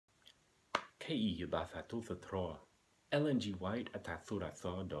KE Batha to the throw. LNG White at a thura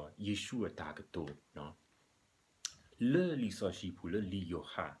thought or Yeshua Tagato, no. Le Lisa she pull a li yo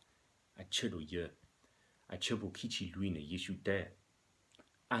ha. A chedo ye. A chebo kichi luina Yeshu de.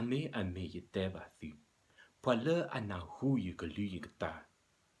 A me ye deba thu. Poile a na who you could lu ta.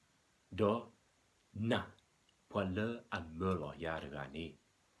 Do na. Poile a merlo yaragane.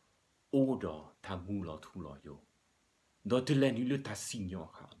 Odo tamula tulo yo. Do te lenu le ta signor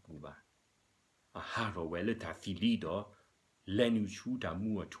ha buba. A haro wele ta filido. Lenu chuta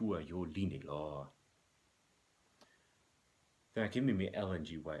mua tua yo line law. Then give me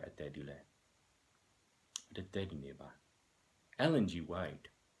LNG White at that delay. The daddy neighbor. LNG White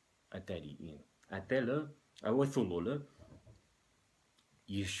at daddy in. At that, I was so low.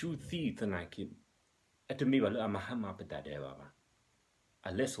 You should see the night. At the middle, I'm a hammer at that ever.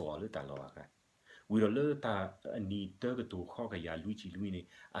 A less or a little lower. We alert a need to hog a ya Luigi Luini,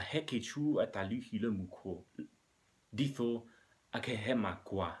 a heke true at a luhila muco. Ditho, a kehema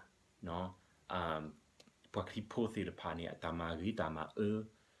qua, no, Paki pothe the pani at Tamarita ma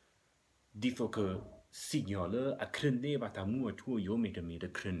Ditho que signor a crene batamu to yo made a made a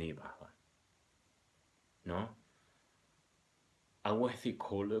crene baba. No? I was it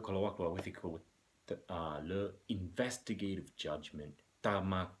called a colloquy with it called le investigative judgment.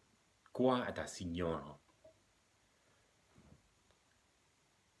 Tama qua at a signor.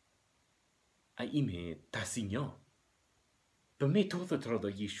 I ime ta signor. But me to the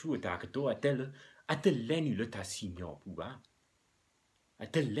trodo Yeshua Dagato at the lenu le ta signor buba.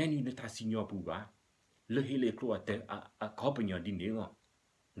 At the lenu le ta signor buba. Le hele clo at a compagnon dinero.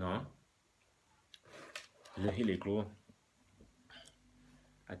 No? Le hele clo.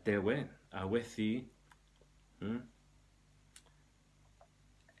 At there way, I will see.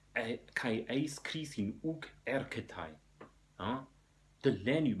 Kai ice crease in ook erketai. The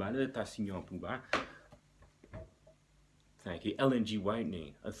lenu bale ta signor buba. Thank you. LNG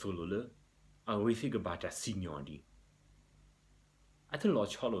Whitening, a solo. I will think about a signor di. I tell Lord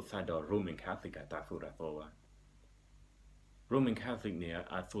Charles side of Roman Catholic at that for a Roman Catholic near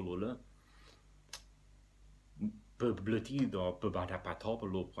at solo. Bloody or Baba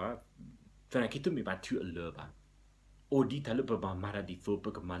Patopolo, then I get to me by 2 a lover. Or detail about Mara di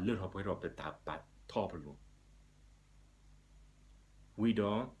Fopuk, my little way of the tap but topolo. We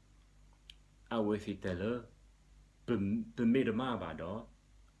don't. I will say tell her. Made a mavado.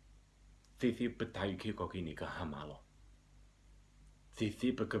 Fifi Pataiki Coquinica Hamalo.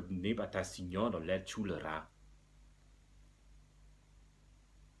 Fifi Pacab Nebata Signor or let Chulera.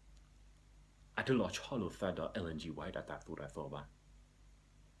 At a large hollow feather LNG White at that foot I thought.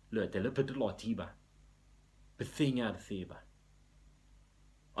 Let the lipid lotiba. But thing out of Theba.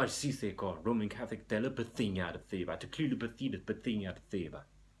 I see they call Roman Catholic deliberate thing out of Theba to clearly pathetic but thing out of Theba.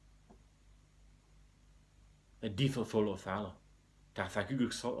 A diesel solo falla. That's a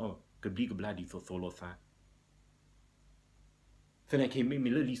good sort of big bloody for solo fat. Then I came me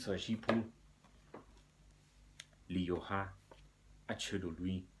little so she pull. Leo ha. A chudo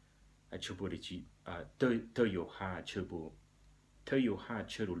lui. A chuborichi. Tell your ha chubo. Tell your ha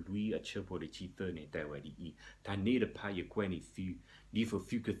chudo lui a chuborichi 30 that way to eat. Ta need a pie quenny few. Diesel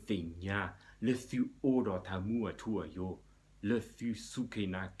few thing ya. Let's few order tamua to yo. Le few suke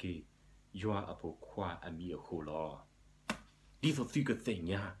nake. You are up qua a mere whole. These are figure thing,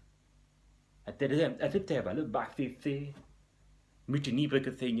 ya. At the table, look back, say. Mutiny break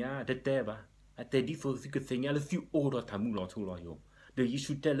a thing, ya, the table. At the default figure thing, a few order tamula to loyo. The you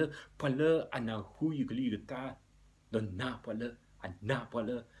should tell her, Paler, and now who you leave it that. The napaler, and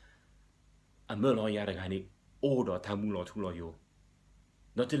napaler. A merlon yaragani, order tamula to loyo.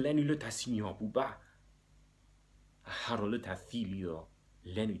 Not the lenule tassignor buba. A harolet a filio.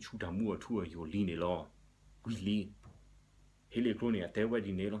 Lenny chuta mua tua your line law. We lean. Hele crony at their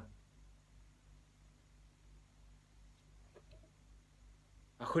wedding nail.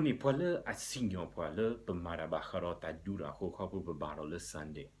 A honey poiler at signor poiler, but Marabacharot at Dura ho hopo barrel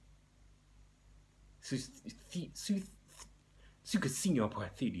Sunday. Suka signor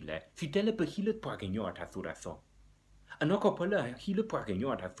poithidi le, si telepe hilet parking yard at Thurathon. A knock up poiler hilet parking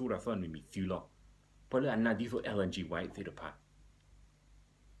yard at Thurathon with me fulo. Poiler and Nadivo LNG White theatre part.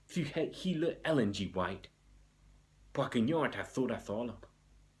 If had healer LNG White, Poignard had thought I thought.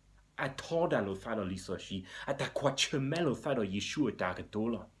 I told I lo fado liso she at a quachemelo fado Yeshua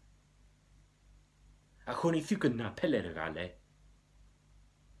Dagatola. A honey fuka na pellerale.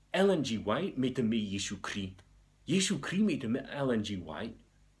 LNG White made to me Yeshu Cree. Yeshu Cree made to me LNG White.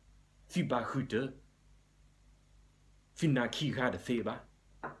 Fiba Hutter. Fina ki had a theba.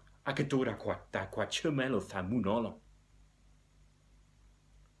 I could do that quachemelo famunolo.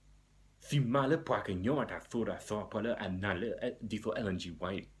 si male poa che nyo ta thora so pole anale di so LNG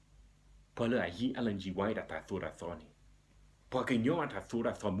white pole a hi LNG white ta thora so ni poa che nyo ta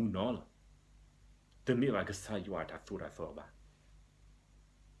thora so mu no te me va che sa yo ta thora so ba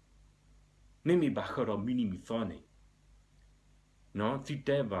me mi ba khoro mini mi so ni no si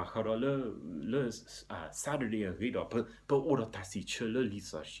te va khoro le Saturday a rido pe ora ta si che le li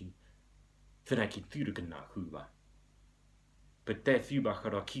so shi fena ki tu de na hu ba peut-être si ba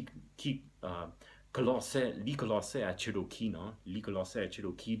khoro ki Colosse a Cherokee no li Colosse a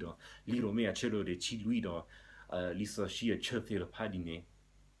Cherokee do li Rome a Chero de chi lui do li so shi a church de padine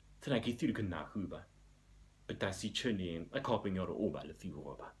fena ki tu de na hu ba peut-être si chene a coping yo o ba le fi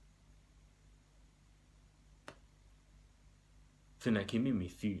ho ba fena ki mi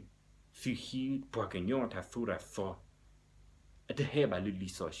fi hi po que nyo ta fura so te heba le li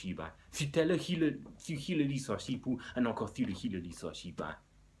so shi ba si tele hi le li so shi pu an encore fi le hi le li so shi ba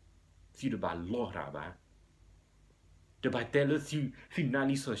fi de ba lora ba de ba tele si na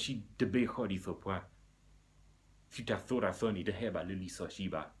li so shi de be ho di so po fi ta fura so ni de heba le li so shi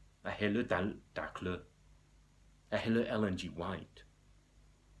ba a hele ta kle a hele LNG white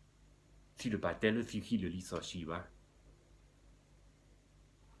fi de ba tele fi hi le li so shi ba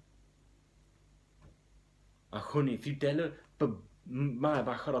a khone fi tele pe ma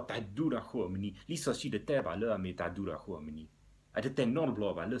ba khara ta dura kho mini li so shi de te ba le a me ta dura kho mini a de te non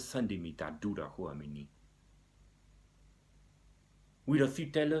blo ba le Sunday me ta dura kho mini we do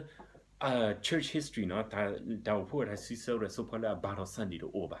fi tele church history no ta po ta si so pa la ba Sunday do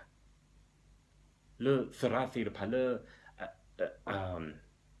oba le sera fe de pa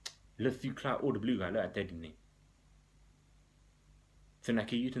le fi kla o de blu ga le a te ni fena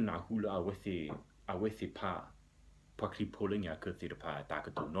ke yita na hula a wethi pa kli polling ya ke the pa ta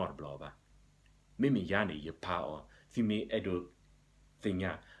ka to nor blo ba me yani ye pa o fi me edo thing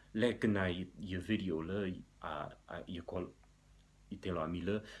le kana ye video le you call itelo mi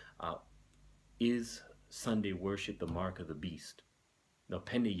le is Sunday worship the mark of the beast no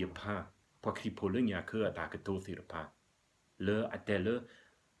penny ye pa kli polling ya ke ta ka to the pa le atele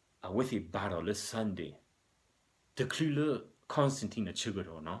a wethi battle le Sunday de klu le Constantine a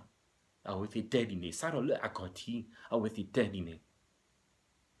chugaro no a with the daddy ne saro le akoti a with the daddy ne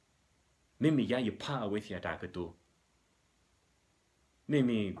mimi ya ye pa with ya da to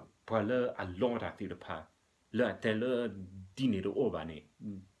mimi pala a lora ti de pa le tele dine do oba ne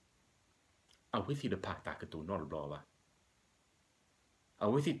a with the pa da to no blowa a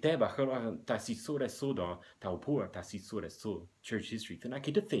with the teba khara ta si so da so da ta po ta si so da so church history then I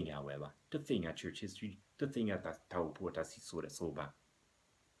get the thing however the thing at church history the thing at ta po ta si so da so ba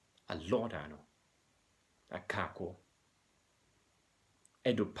a lora no a kako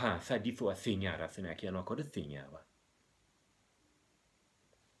edo pa sa di fo a segnara se ne che hanno ancora segnava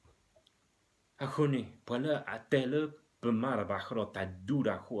a khone pala a tele per mara ba khro ta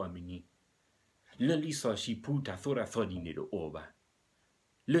dura ho amini le li so shi puta sora so di ne do oba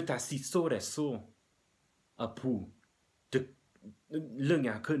le ta si sore so a pu de le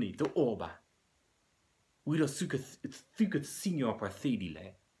nya khone do oba we lo suka signor pa sedi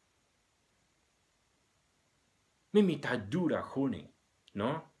le mi ta dura khone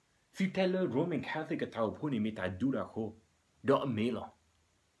no si tele Roman Catholic ta pone mi ta dura ho do melo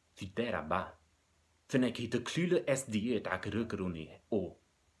si tera ba fene ki te klule SDA ta krukroni o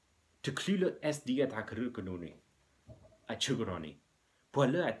te klule SDA ta krukroni a chugroni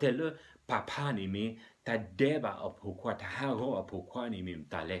poile a tele papa ni me ta deba a pourquoi ta haro a pourquoi ni me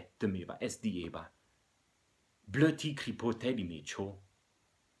tale te me ba SDA ba bloti kripote di me cho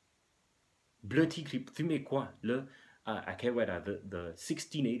bloti krip tu me quoi le I can't wait the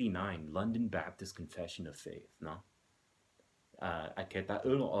 1689 London Baptist Confession of Faith, no? I can't that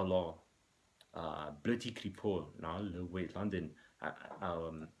all bloody cripple, no? The way London,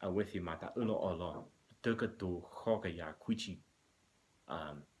 I with him at that all Turka to Hogaya Kuchi,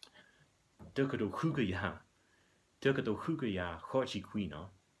 Turka to Hugaya Hochi Queen, no?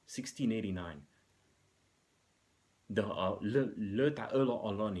 1689. The le ta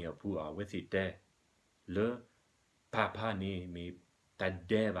olonia pua with it there, le papa ne me ta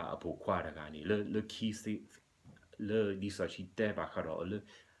deva a pourquoi ragani le qui c'est le di so ci deva kharo le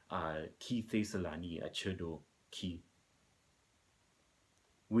qui fait cela ni a chedo qui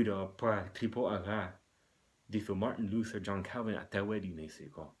we do pa tripo aga di for Martin Luther John Calvin at ta wedding ne se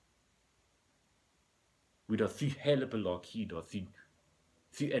ko we do fi helpelo qui do fi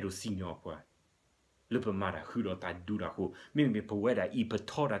edo signor pa le pe mara hudo ta dura ho me poeta I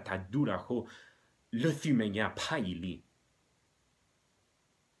petora ta dura ho le fumenya paili.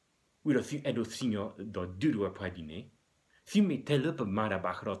 We do edo signor do duro padine. Si me te le pe mara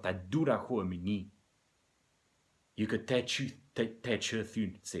bakro ta dura ho mini. You could te chu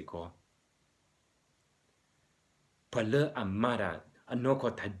thun se ko. Pala amara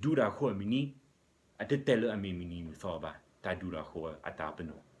anoko ta dura ho mini. A te tele a me mini mi thoba ta dura ho a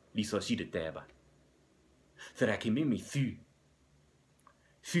tapeno. Liso si de teba. Thera ki me thu.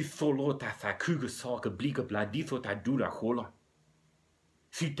 Thu tholo ta tha kuga soka blika bla ditho ta dura hola.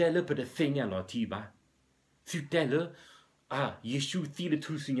 Thu tele pe de thinga lo tiba. Thu tele Yeshu thi de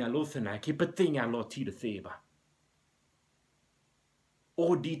tu singa lo thana ki pe thinga lo ti de theba.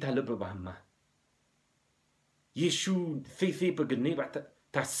 O di ta le pe bahma. Yeshu fe pe gneba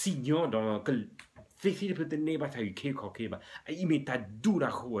ta signon dans que fe pe de neba ta ke ko ke ba. I me ta dura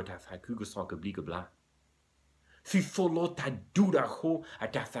ho ta tha kuga soka blika bla. Thu tholo ta dura ho a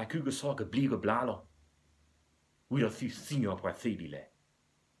ta tha kuga soka blika bla lo. We do thu signon pa thedi le.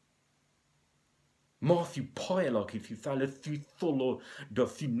 Matthew Poelo ki fi fale thu tholo do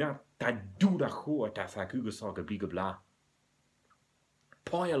thu na ta dura ho ta tha kuga soka blika bla.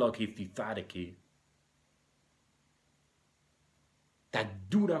 Poelo ki fi fade ki. Ta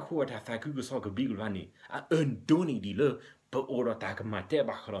dura ho ta tha kuga soka blika bla ni. A doni di le pe ora ta ka mate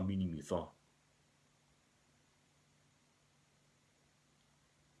ba khra minimi so.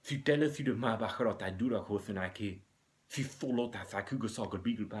 Thu tele thu de ma ba khra ta dura ho thana ki. Thu tholo ta tha kuga soka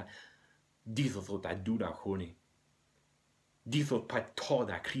blika bla. Diso so ta dura ho ni. Diso pa to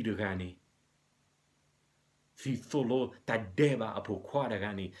da kri de gani. Si solo ta deba apo quara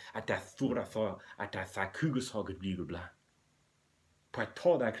gani a ta sura so a ta sa kugus hoget bligu bla. Pa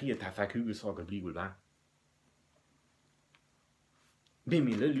to da kri ta sa kugus hoget bligu bla.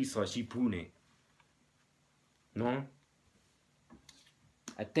 Bemi le li so si pune. Non?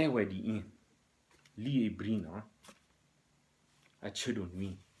 A te we di in. Li e brino. A chedo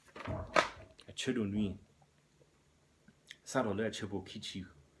nui. A chedo nui. Saro le chebo kichi.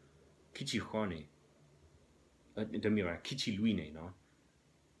 Kichi hone. Demira kichi luine no.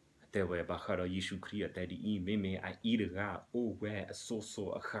 Te we bakara Yeshu kria te di in meme a ira o we a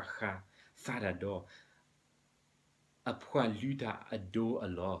soso a khaha farado a poa luta a do a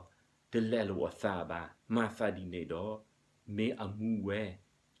lo de lelo a thaba ma fadi ne do me a mu we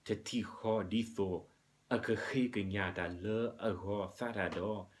te ti ho di tho a khe ke nyata le a ho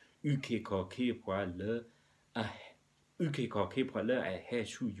farado uke ko ke poa le a uke ko ke poa le a he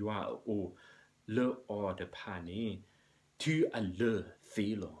shu yua o le or de pane tu a le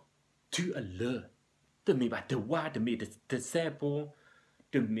felo tu a le de me ba de wa de me de sepo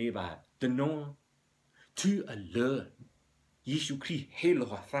de me ba de non tu a le Yeshu Christ helo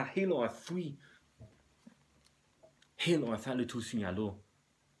a fa helo a fui helo a fa le tu signalo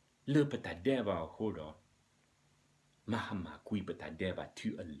le peta deva hodo mahama kui peta deva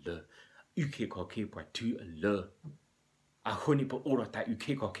tu a le uke ko ke pa tu a le a honi po ora ta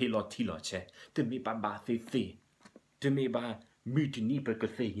uke ko ke lo ti lo che de me ba fe de me ba mutini pe ke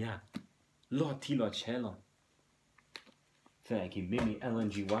fe ya lo ti lo che lo fe ki mimi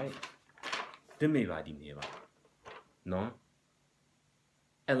LNG white de me ba di me ba no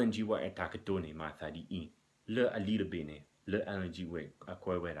LNG white attack doni ma fa di in le a little bene le LNG white a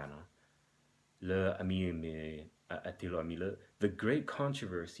ko we da no le ami me a tilo ami le the great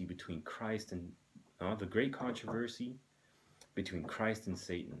controversy between Christ and the great controversy between Christ and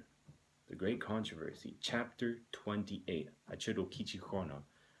Satan. The Great Controversy, chapter 28. Achedo kichi hono.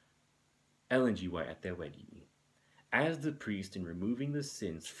 LNGY at their wedding. As the priest, in removing the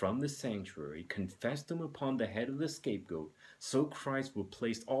sins from the sanctuary, confessed them upon the head of the scapegoat, so Christ will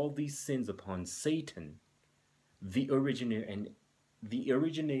place all these sins upon Satan, the originator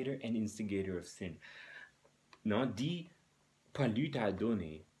and instigator of sin. No di paluta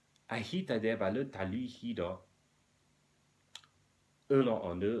done, ahita de balut talu hido.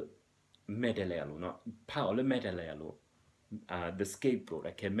 On the metalelo, no, Paolo metalelo, the scapegoat,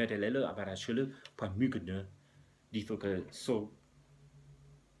 I can metalelo, but I should put mugner, difficult so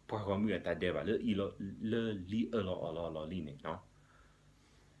Pahomu at that deva, le li olo line, no.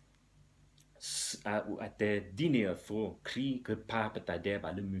 At the dinner for Cree could papa that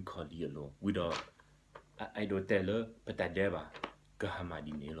deva, le mucolielo, without I don't tell her, but that deva,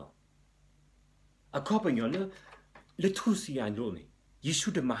 Gahamadinelo. A copy on le tusi andone.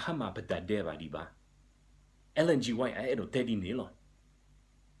 Yeshu de Mahama peta deva diba. LNG white a edo tedi nilo.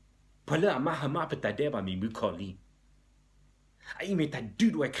 Pala Mahama peta deva mi mukoli. I me ta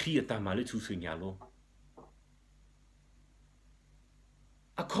dudu a cria ta male tu signalo.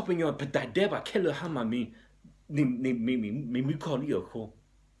 A copy on peta deva kelo hama mi mukoli o ho.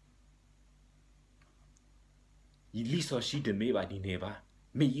 Yiliso she de me ba di neva.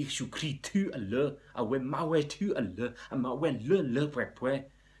 me Yesu Christ tu a le a we ma we tu a le a ma we le pwe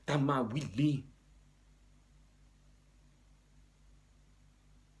ta ma wili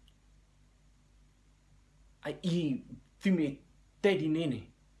I fime tedi nene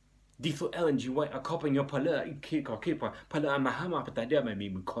di so LNG wai a kopa nyo pala I ke ka kepa pala a mahama pata dea me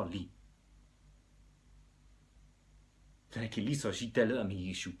mu koli Tana ke liso si tele a me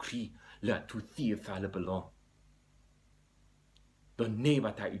Yesu Christ la tu thie fa le belon The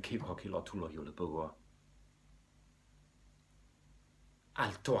neighbor that you keep hockey lot to lo le boa.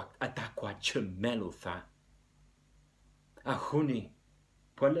 Al talk at that quite chemelo tha. A honey.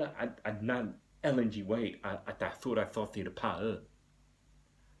 Pola at nan LNG way at that thought I thought the power.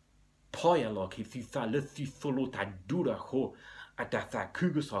 Poya lock if you thought let you follow that dura ho at that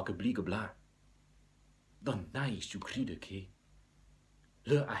cougar sock a bleak blah. The nice you creed a key.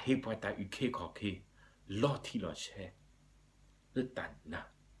 Le a heap what that you cake hockey. Lot he lot share. Le that na.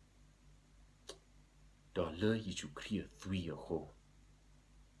 The le you create 3 or ho.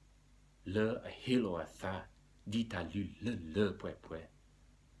 Le a halo a tha. Dita lu le pwe.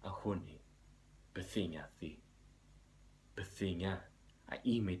 A honey. Bethinga thi. Bethinga. A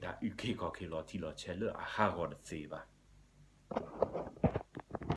ime ta uke koke lo ti lo che le a haro de thiba.